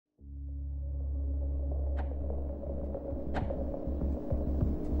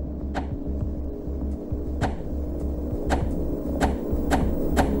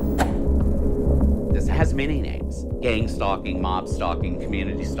many names: gang stalking, mob stalking,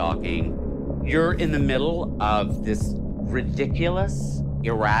 community stalking. You're in the middle of this ridiculous,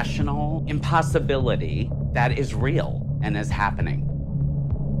 irrational impossibility that is real and is happening.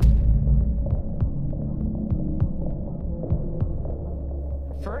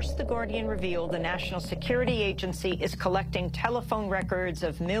 First, The Guardian revealed the National Security Agency is collecting telephone records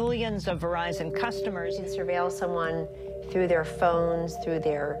of millions of Verizon customers. You can surveil someone through their phones, through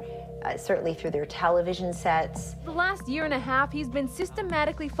their, certainly through their television sets. The last year and a half, he's been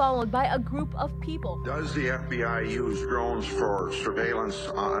systematically followed by a group of people. Does the FBI use drones for surveillance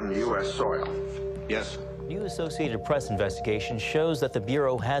on U.S. soil? Yes. New Associated Press investigation shows that the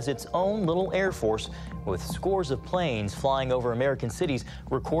Bureau has its own little Air Force with scores of planes flying over American cities,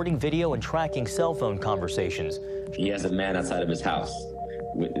 recording video and tracking cell phone conversations. He has a man outside of his house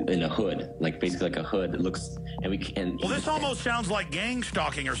in a hood, like basically like a hood that looks, Well, this almost sounds like gang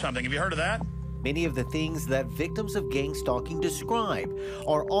stalking or something. Have you heard of that? Many of the things that victims of gang stalking describe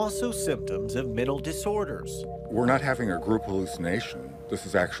are also symptoms of mental disorders. We're not having a group hallucination. This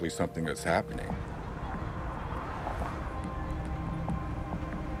is actually something that's happening.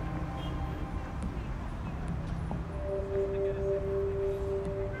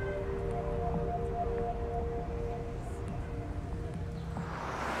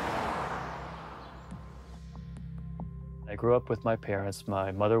 I grew up with my parents.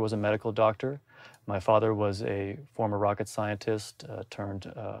 My mother was a medical doctor. My father was a former rocket scientist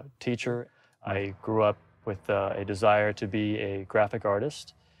turned teacher. I grew up with a desire to be a graphic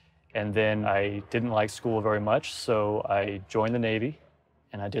artist. And then I didn't like school very much, so I joined the Navy.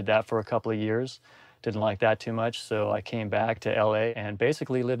 And I did that for a couple of years. Didn't like that too much, so I came back to LA and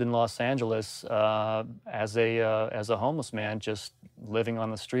basically lived in Los Angeles as a homeless man, just living on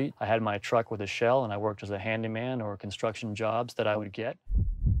the street. I had my truck with a shell, and I worked as a handyman or construction jobs that I would get.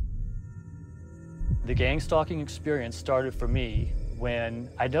 The gang stalking experience started for me when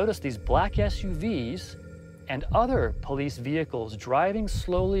I noticed these black SUVs and other police vehicles driving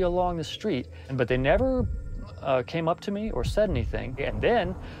slowly along the street, but they never came up to me or said anything. And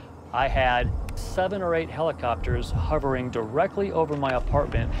then I had 7 or 8 helicopters hovering directly over my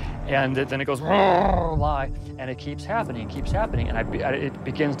apartment, and then it goes, and it keeps happening, and it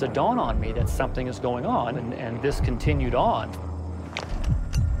begins to dawn on me that something is going on, and this continued on.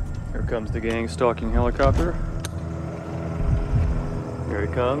 Here comes the gang stalking helicopter. Here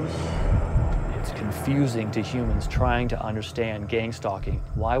he comes. It's confusing to humans trying to understand gang stalking.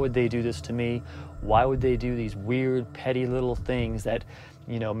 Why would they do this to me? Why would they do these weird, petty little things that,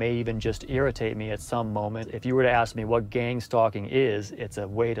 you know, may even just irritate me at some moment? If you were to ask me what gang stalking is, it's a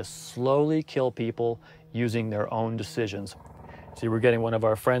way to slowly kill people using their own decisions. See, we're getting one of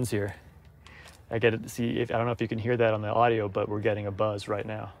our friends here. I don't know if you can hear that on the audio, but we're getting a buzz right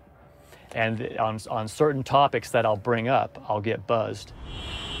now. And on certain topics that I'll bring up, I'll get buzzed.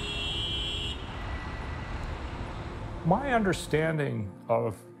 My understanding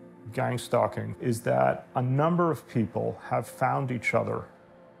of gang stalking is that a number of people have found each other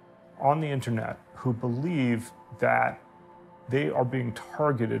on the internet who believe that they are being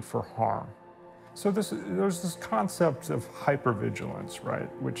targeted for harm. So there's this concept of hypervigilance, right?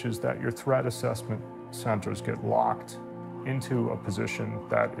 Which is that your threat assessment centers get locked into a position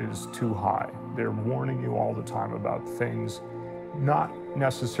that is too high. They're warning you all the time about things not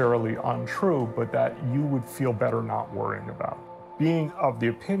necessarily untrue, but that you would feel better not worrying about. Being of the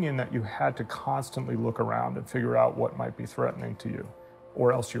opinion that you had to constantly look around and figure out what might be threatening to you,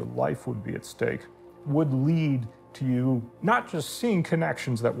 or else your life would be at stake, would lead to you not just seeing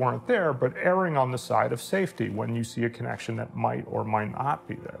connections that weren't there, but erring on the side of safety when you see a connection that might or might not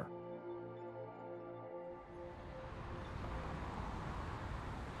be there.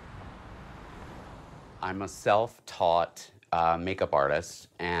 I'm a self-taught makeup artist,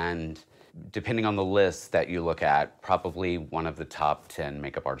 and depending on the list that you look at, probably one of the top 10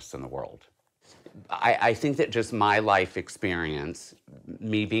 makeup artists in the world. I think that just my life experience,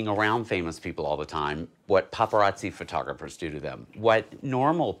 me being around famous people all the time, what paparazzi photographers do to them, what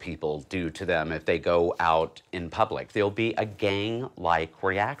normal people do to them if they go out in public, there'll be a gang-like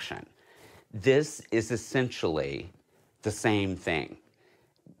reaction. This is essentially the same thing,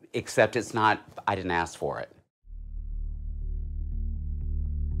 except it's not, I didn't ask for it.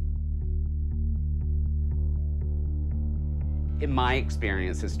 In my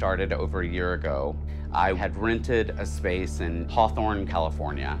experience, it started over a year ago. I had rented a space in Hawthorne,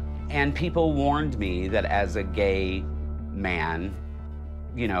 California, and people warned me that as a gay man,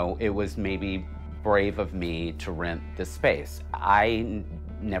 you know, it was maybe brave of me to rent this space. I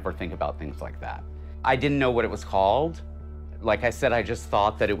never think about things like that. I didn't know what it was called. Like I said, I just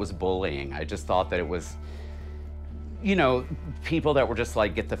thought that it was bullying. I just thought that it was, you know, people that were just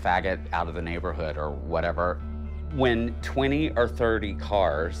like, get the faggot out of the neighborhood or whatever. When 20 or 30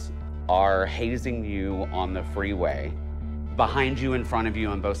 cars are hazing you on the freeway, behind you, in front of you,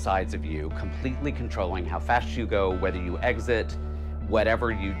 on both sides of you, completely controlling how fast you go, whether you exit,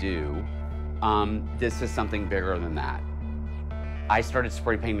 whatever you do, this is something bigger than that. I started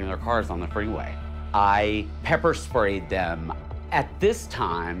spray painting their cars on the freeway. I pepper sprayed them. At this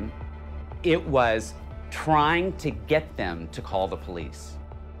time, it was trying to get them to call the police.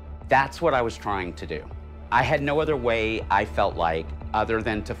 That's what I was trying to do. I had no other way, I felt like, other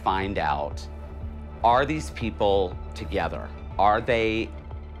than to find out, are these people together? Are they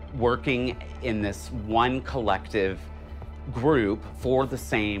working in this one collective group for the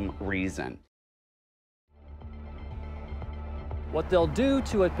same reason? What they'll do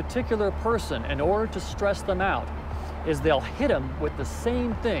to a particular person in order to stress them out is they'll hit them with the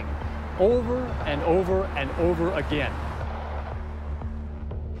same thing over and over and over again.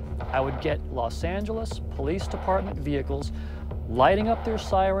 I would get Los Angeles Police Department vehicles lighting up their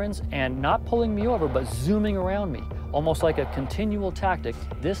sirens and not pulling me over, but zooming around me, almost like a continual tactic.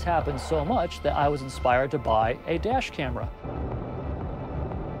 This happened so much that I was inspired to buy a dash camera.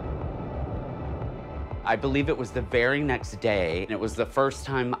 I believe it was the very next day, and it was the first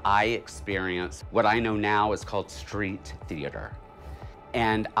time I experienced what I know now is called street theater.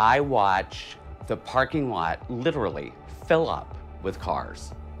 And I watched the parking lot literally fill up with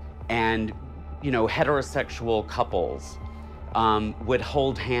cars. And, you know, heterosexual couples would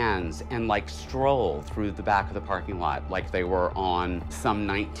hold hands and like stroll through the back of the parking lot like they were on some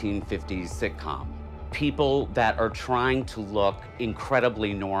 1950s sitcom. People that are trying to look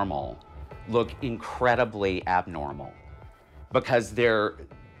incredibly normal look incredibly abnormal because they're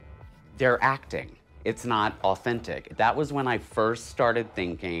acting. It's not authentic. That was when I first started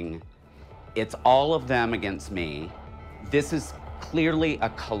thinking, it's all of them against me. This is clearly a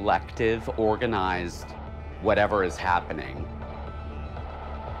collective, organized, whatever is happening.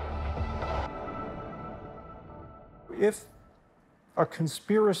 If a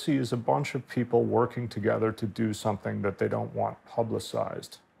conspiracy is a bunch of people working together to do something that they don't want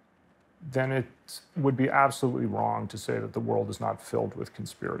publicized, then it would be absolutely wrong to say that the world is not filled with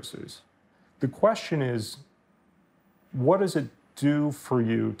conspiracies. The question is, what does it do for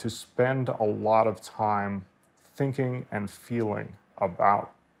you to spend a lot of time thinking and feeling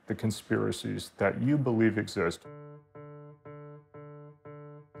about the conspiracies that you believe exist?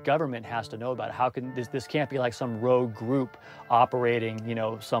 Government has to know about it. How can this can't be like some rogue group operating, you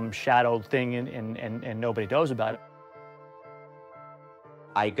know, some shadowed thing and nobody knows about it.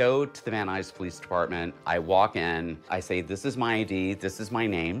 I go to the Van Nuys Police Department, I walk in, I say, this is my ID, this is my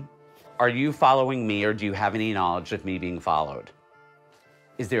name. Are you following me or do you have any knowledge of me being followed?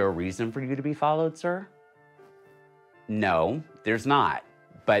 Is there a reason for you to be followed, sir? No, there's not,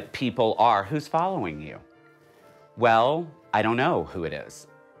 but people are. Who's following you? Well, I don't know who it is.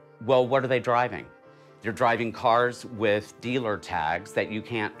 Well, what are they driving? They're driving cars with dealer tags that you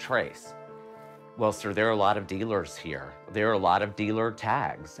can't trace. Well, sir, there are a lot of dealers here. There are a lot of dealer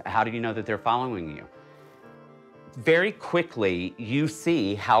tags. How do you know that they're following you? Very quickly, you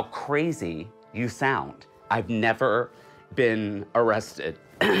see how crazy you sound. I've never been arrested.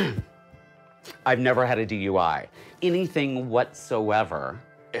 I've never had a DUI. Anything whatsoever.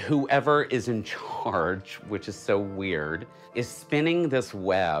 Whoever is in charge, which is so weird, is spinning this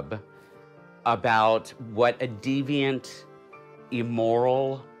web about what a deviant,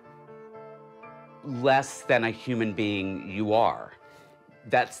 immoral, less than a human being you are.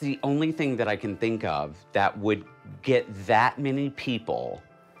 That's the only thing that I can think of that would get that many people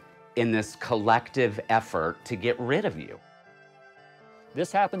in this collective effort to get rid of you.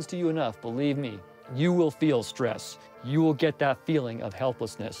 This happens to you enough, believe me, you will feel stress. You will get that feeling of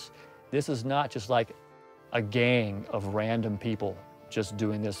helplessness. This is not just like a gang of random people just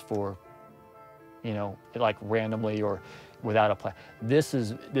doing this for, you know, like randomly or without a plan. This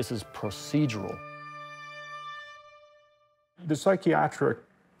is procedural. The psychiatric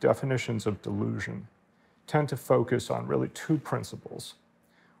definitions of delusion tend to focus on really two principles.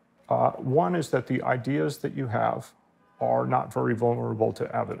 One is that the ideas that you have are not very vulnerable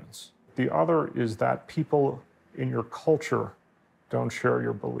to evidence. The other is that people in your culture don't share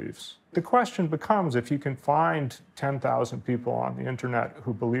your beliefs. The question becomes, if you can find 10,000 people on the internet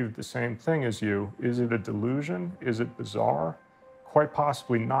who believe the same thing as you, is it a delusion? Is it bizarre? Quite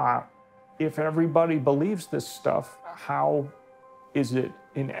possibly not. If everybody believes this stuff, how is it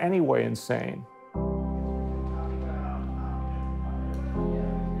in any way insane?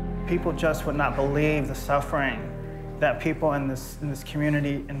 People just would not believe the suffering that people in this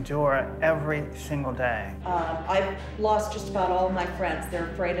community endure every single day. I've lost just about all of my friends. They're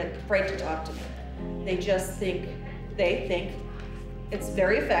afraid to talk to me. They think it's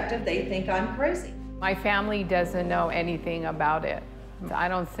very effective. They think I'm crazy. My family doesn't know anything about it. I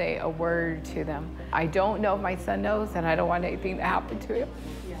don't say a word to them. I don't know if my son knows, and I don't want anything to happen to him.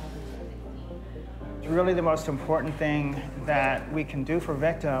 Really, the most important thing that we can do for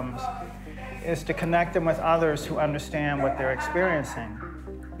victims is to connect them with others who understand what they're experiencing,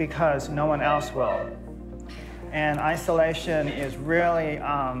 because no one else will. And isolation is really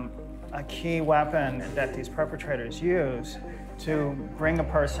a key weapon that these perpetrators use to bring a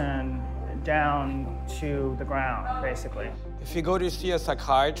person down to the ground, basically. If you go to see a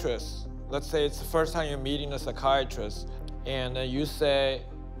psychiatrist, let's say it's the first time you're meeting a psychiatrist, and you say,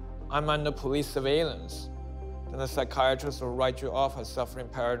 I'm under police surveillance, then the psychiatrist will write you off as suffering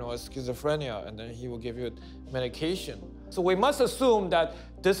paranoia schizophrenia, and then he will give you medication. So we must assume that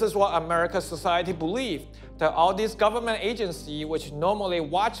this is what American society believes, that all these government agencies, which normally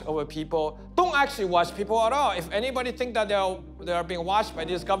watch over people, don't actually watch people at all. If anybody thinks that they are being watched by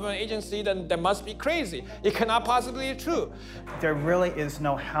this government agency, then they must be crazy. It cannot possibly be true. There really is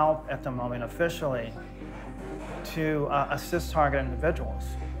no help at the moment officially to assist targeted individuals.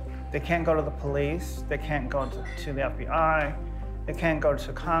 They can't go to the police, they can't go to the FBI, they can't go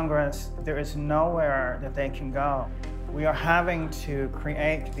to Congress. There is nowhere that they can go. We are having to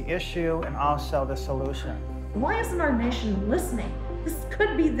create the issue and also the solution. Why isn't our nation listening? This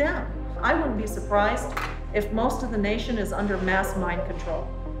could be them. I wouldn't be surprised if most of the nation is under mass mind control.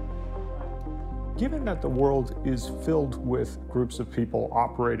 Given that the world is filled with groups of people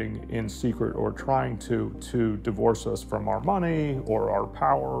operating in secret or trying to divorce us from our money or our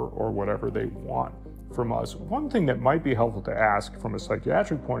power or whatever they want from us, one thing that might be helpful to ask from a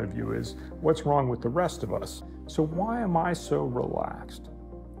psychiatric point of view is, what's wrong with the rest of us? So why am I so relaxed?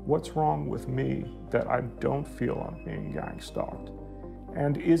 What's wrong with me that I don't feel I'm being gang stalked?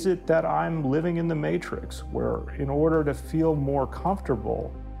 And is it that I'm living in the matrix where, in order to feel more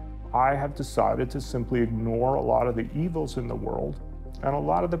comfortable, I have decided to simply ignore a lot of the evils in the world and a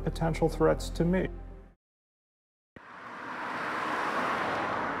lot of the potential threats to me?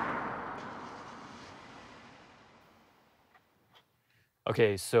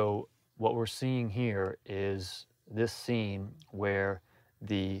 Okay, so what we're seeing here is this scene where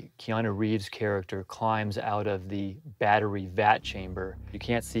the Keanu Reeves character climbs out of the battery vat chamber. You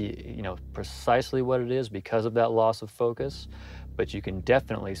can't see, precisely what it is because of that loss of focus, but you can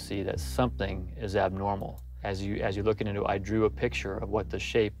definitely see that something is abnormal. As you look into it, I drew a picture of what the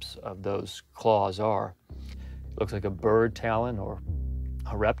shapes of those claws are. It looks like a bird talon or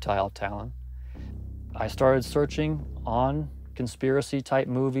a reptile talon. I started searching on conspiracy-type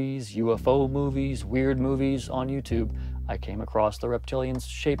movies, UFO movies, weird movies on YouTube. I came across the reptilian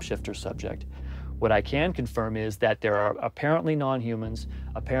shapeshifter subject. What I can confirm is that there are apparently non-humans,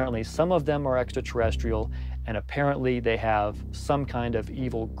 apparently some of them are extraterrestrial, and apparently they have some kind of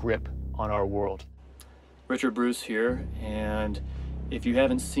evil grip on our world. Richard Bruce here, and if you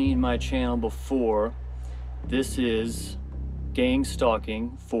haven't seen my channel before, this is gang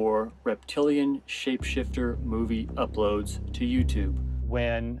stalking for reptilian shapeshifter movie uploads to YouTube.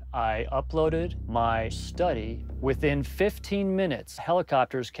 When I uploaded my study, within 15 minutes,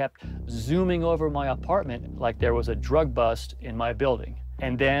 helicopters kept zooming over my apartment like there was a drug bust in my building.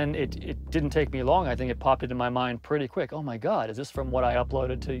 And then it didn't take me long. I think it popped into my mind pretty quick. Oh my God, is this from what I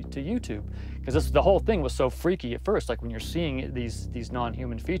uploaded to YouTube? Because the whole thing was so freaky at first. Like when you're seeing these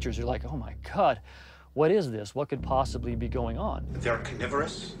non-human features, you're like, oh my God, what is this? What could possibly be going on? They're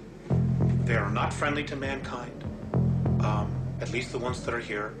carnivorous. They are not friendly to mankind. At least the ones that are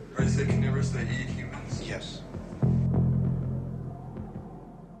here. Are they carnivorous? They eat humans? Yes.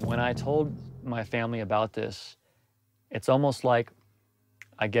 When I told my family about this, it's almost like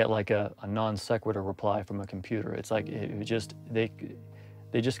I get like a non sequitur reply from a computer. It's like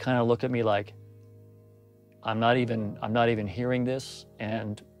they just kind of look at me like I'm not even hearing this,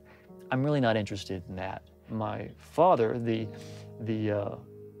 and I'm really not interested in that. My father, the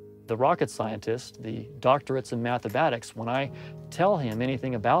rocket scientist, the doctorates in mathematics, when I tell him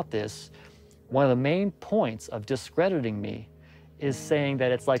anything about this, one of the main points of discrediting me is saying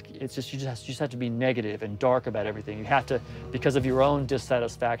that you just have to be negative and dark about everything. You have to, because of your own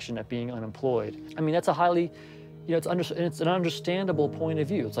dissatisfaction at being unemployed. I mean, that's a highly, it's an understandable point of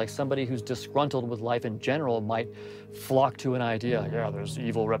view. It's like somebody who's disgruntled with life in general might flock to an idea, yeah, there's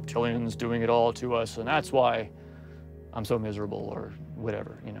evil reptilians doing it all to us, and that's why I'm so miserable, or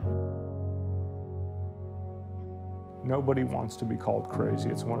whatever, Nobody wants to be called crazy.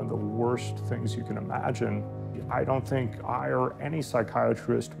 It's one of the worst things you can imagine. I don't think I or any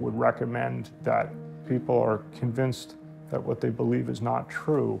psychiatrist would recommend that people are convinced that what they believe is not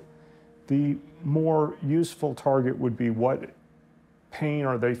true. The more useful target would be what pain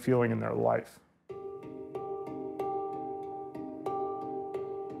are they feeling in their life.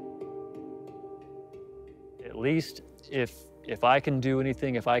 At least if I can do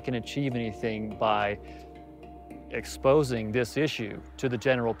anything, if I can achieve anything by exposing this issue to the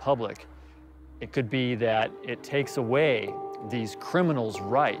general public, it could be that it takes away these criminals'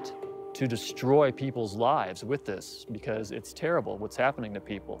 right to destroy people's lives with this, because it's terrible what's happening to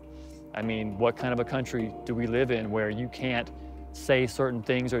people. I mean, what kind of a country do we live in where you can't say certain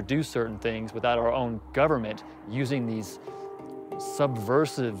things or do certain things without our own government using these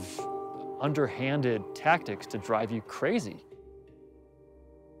subversive, underhanded tactics to drive you crazy?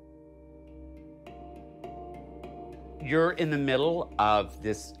 You're in the middle of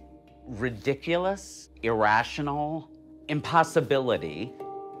this ridiculous, irrational impossibility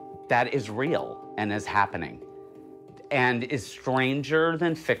that is real and is happening and is stranger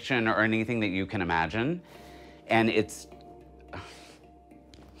than fiction or anything that you can imagine. And it's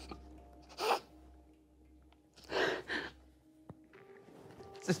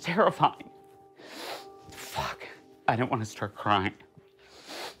just terrifying. Fuck, I don't want to start crying.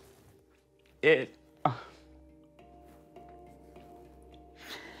 It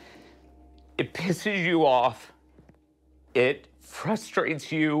pisses you off. It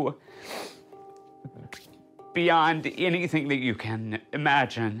frustrates you beyond anything that you can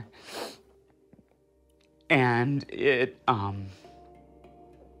imagine. And it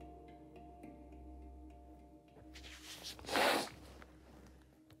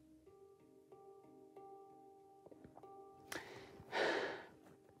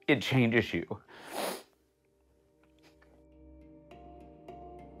changes you.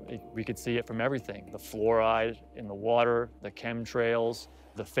 We could see it from everything: the fluoride in the water, the chemtrails,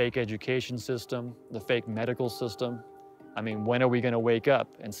 the fake education system, the fake medical system. I mean, when are we going to wake up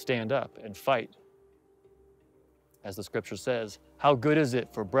and stand up and fight? As the scripture says, how good is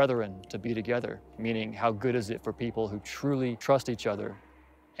it for brethren to be together? Meaning, how good is it for people who truly trust each other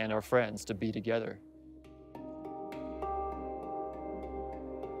and are friends to be together?